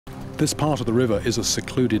This part of the river is a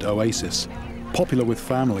secluded oasis, popular with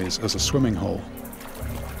families as a swimming hole.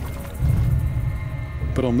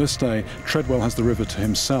 But on this day, Treadwell has the river to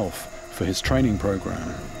himself for his training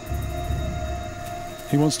program.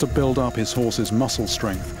 He wants to build up his horse's muscle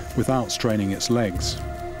strength without straining its legs.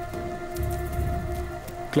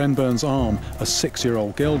 Glenburn's Arm, a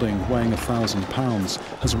 6-year-old gelding weighing 1,000 pounds,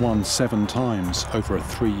 has won 7 times over a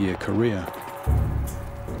 3-year career.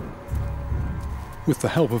 With the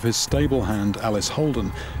help of his stable hand, Alice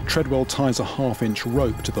Holden, Treadwell ties a 1/2-inch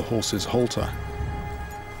rope to the horse's halter.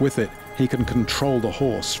 With it, he can control the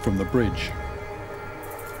horse from the bridge.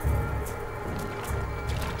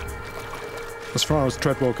 As far as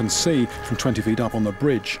Treadwell can see, from 20 feet up on the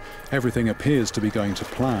bridge, everything appears to be going to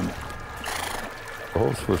plan. The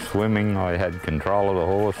horse was swimming, I had control of the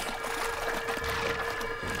horse.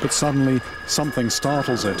 But suddenly, something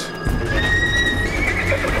startles it.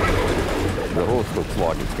 The horse looks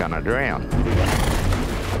like it's going to drown.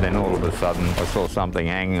 Then all of a sudden, I saw something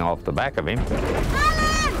hanging off the back of him.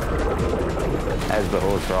 As the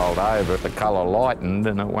horse rolled over, the colour lightened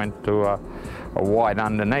and it went to a white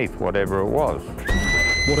underneath, whatever it was.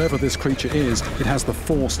 Whatever this creature is, it has the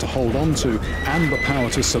force to hold on to and the power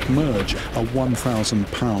to submerge a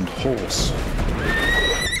 1,000-pound horse.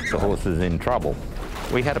 The horse is in trouble.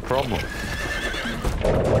 We had a problem.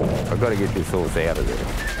 I've got to get this horse out of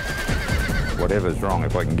there. Whatever's wrong,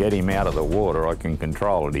 if I can get him out of the water, I can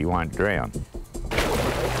control it. He won't drown.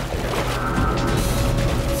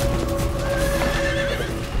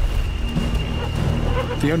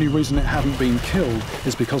 The only reason it hadn't been killed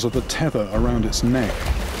is because of the tether around its neck.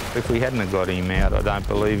 If we hadn't got him out, I don't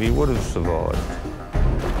believe he would have survived.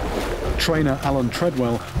 Trainer Alan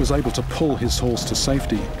Treadwell was able to pull his horse to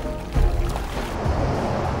safety.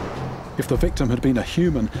 If the victim had been a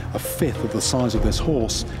human, a 1/5 of the size of this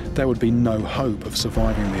horse, there would be no hope of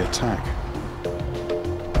surviving the attack.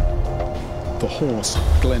 The horse,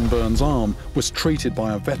 Glenburn's Arm, was treated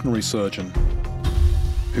by a veterinary surgeon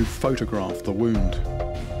who photographed the wound.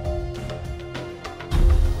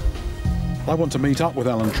 I want to meet up with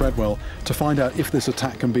Alan Treadwell to find out if this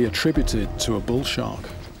attack can be attributed to a bull shark.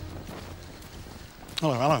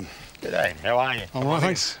 Hello, Alan. G'day, how are you? All right,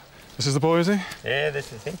 thanks. This is the boy, is he? Yeah,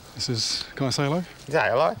 this is him. This is... Can I say hello? Say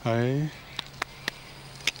hello. Hey.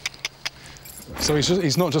 So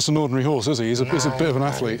he's not just an ordinary horse, is he? He's a bit of an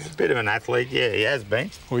athlete. He's a bit of an athlete, yeah, he has been.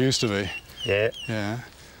 Or used to be. Yeah. Yeah.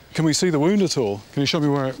 Can we see the wound at all? Can you show me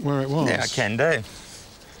where it was? Yeah, I can do.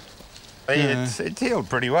 Yeah. It's healed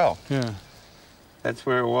pretty well. Yeah. That's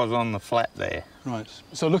where it was on the flat there. Right.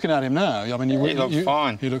 So looking at him now, I mean... He looks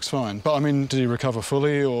fine. He looks fine. But, I mean, did he recover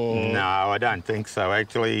fully, or...? No, I don't think so.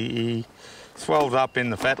 Actually, he swells up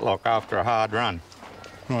in the fetlock after a hard run.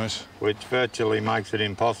 Right. Which virtually makes it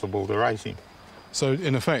impossible to race him. So,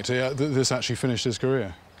 in effect, this actually finished his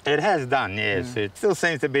career? It has done, yes. Yeah. It still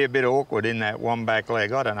seems to be a bit awkward in that one back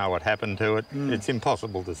leg. I don't know what happened to it. It's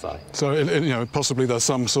impossible to say. So, you know, possibly there's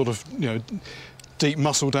some sort of, you know, deep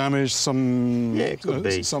muscle damage, some... Yeah, it could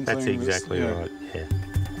be. Something that's exactly right, yeah.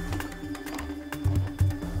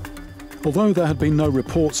 Although there had been no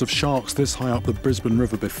reports of sharks this high up the Brisbane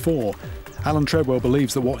River before, Alan Treadwell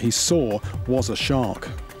believes that what he saw was a shark.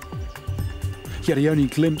 Yet he only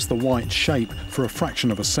glimpsed the white shape for a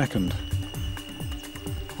fraction of a second.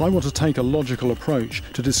 I want to take a logical approach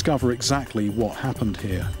to discover exactly what happened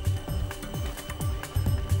here.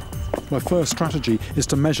 My first strategy is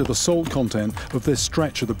to measure the salt content of this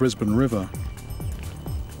stretch of the Brisbane River.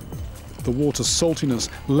 The water's saltiness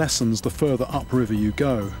lessens the further upriver you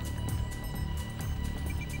go.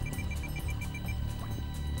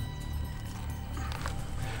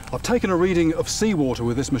 I've taken a reading of seawater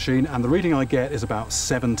with this machine, and the reading I get is about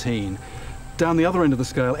 17. Down the other end of the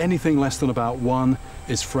scale, anything less than about 1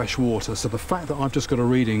 is fresh water. So the fact that I've just got a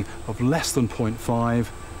reading of less than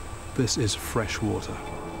 0.5, this is fresh water.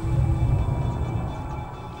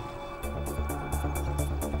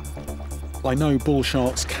 I know bull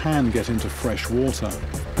sharks can get into fresh water.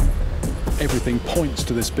 Everything points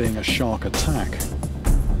to this being a shark attack,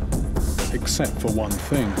 except for one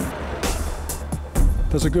thing.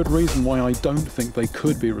 There's a good reason why I don't think they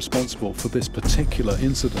could be responsible for this particular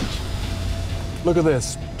incident. Look at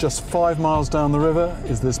this. Just 5 miles down the river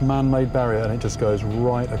is this man-made barrier, and it just goes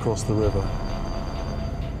right across the river.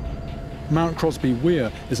 Mount Crosby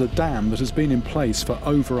Weir is a dam that has been in place for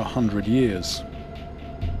over 100 years.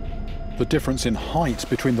 The difference in height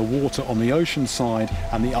between the water on the ocean side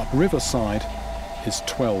and the upriver side is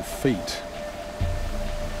 12 feet.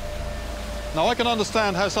 Now, I can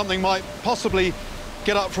understand how something might possibly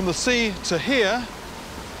get up from the sea to here,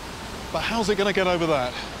 but how's it going to get over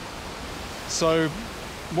that? So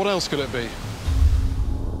What else could it be?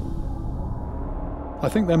 I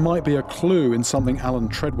think there might be a clue in something Alan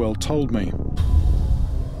Treadwell told me.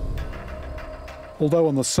 Although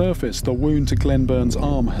on the surface the wound to Glenburn's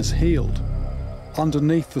arm has healed,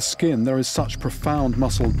 underneath the skin there is such profound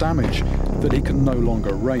muscle damage that he can no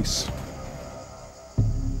longer race.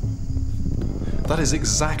 That is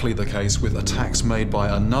exactly the case with attacks made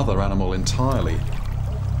by another animal entirely,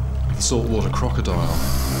 the saltwater crocodile.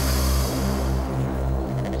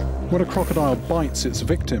 When a crocodile bites its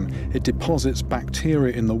victim, it deposits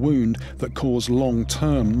bacteria in the wound that cause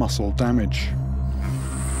long-term muscle damage.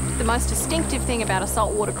 The most distinctive thing about a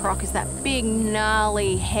saltwater croc is that big,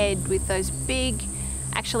 gnarly head with those big,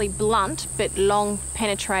 actually blunt, but long,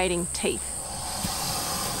 penetrating teeth.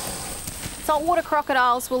 Saltwater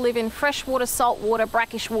crocodiles will live in freshwater, saltwater,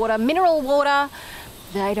 brackish water, mineral water.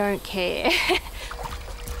 They don't care.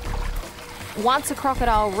 Once a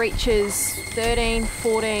crocodile reaches 13,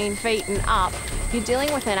 14 feet and up, you're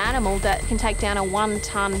dealing with an animal that can take down a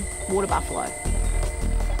 1-ton water buffalo.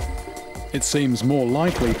 It seems more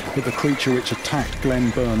likely that the creature which attacked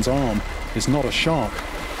Glenburn's arm is not a shark,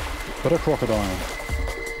 but a crocodile.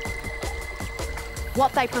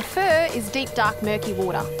 What they prefer is deep, dark, murky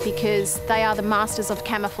water because they are the masters of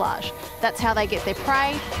camouflage. That's how they get their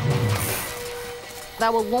prey. They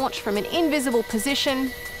will launch from an invisible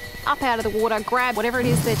position, up out of the water, grab whatever it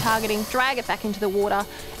is they're targeting, drag it back into the water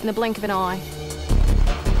in the blink of an eye.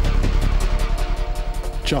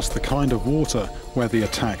 Just the kind of water where the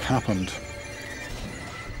attack happened.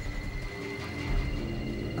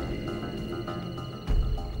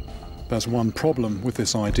 There's one problem with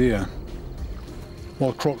this idea.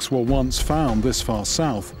 While crocs were once found this far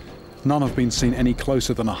south, none have been seen any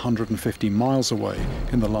closer than 150 miles away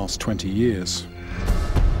in the last 20 years.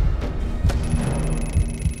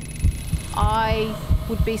 I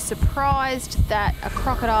would be surprised that a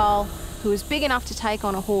crocodile who is big enough to take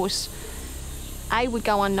on a horse, A, would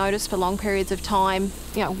go unnoticed for long periods of time,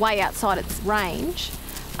 you know, way outside its range,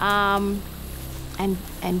 and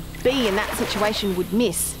B, in that situation would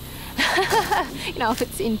miss. You know, if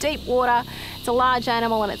it's in deep water, it's a large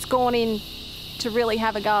animal and it's gone in to really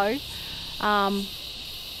have a go,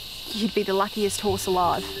 you'd be the luckiest horse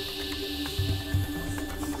alive.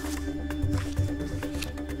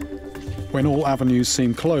 When all avenues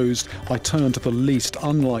seem closed, I turn to the least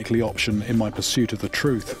unlikely option in my pursuit of the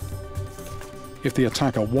truth. If the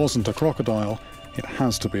attacker wasn't a crocodile, it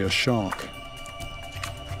has to be a shark.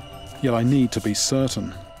 Yet I need to be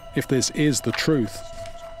certain. If this is the truth,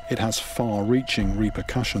 it has far-reaching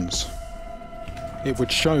repercussions. It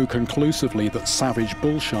would show conclusively that savage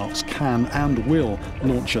bull sharks can and will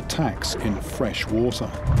launch attacks in fresh water.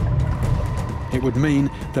 It would mean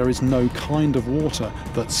there is no kind of water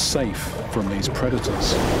that's safe from these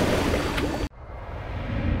predators.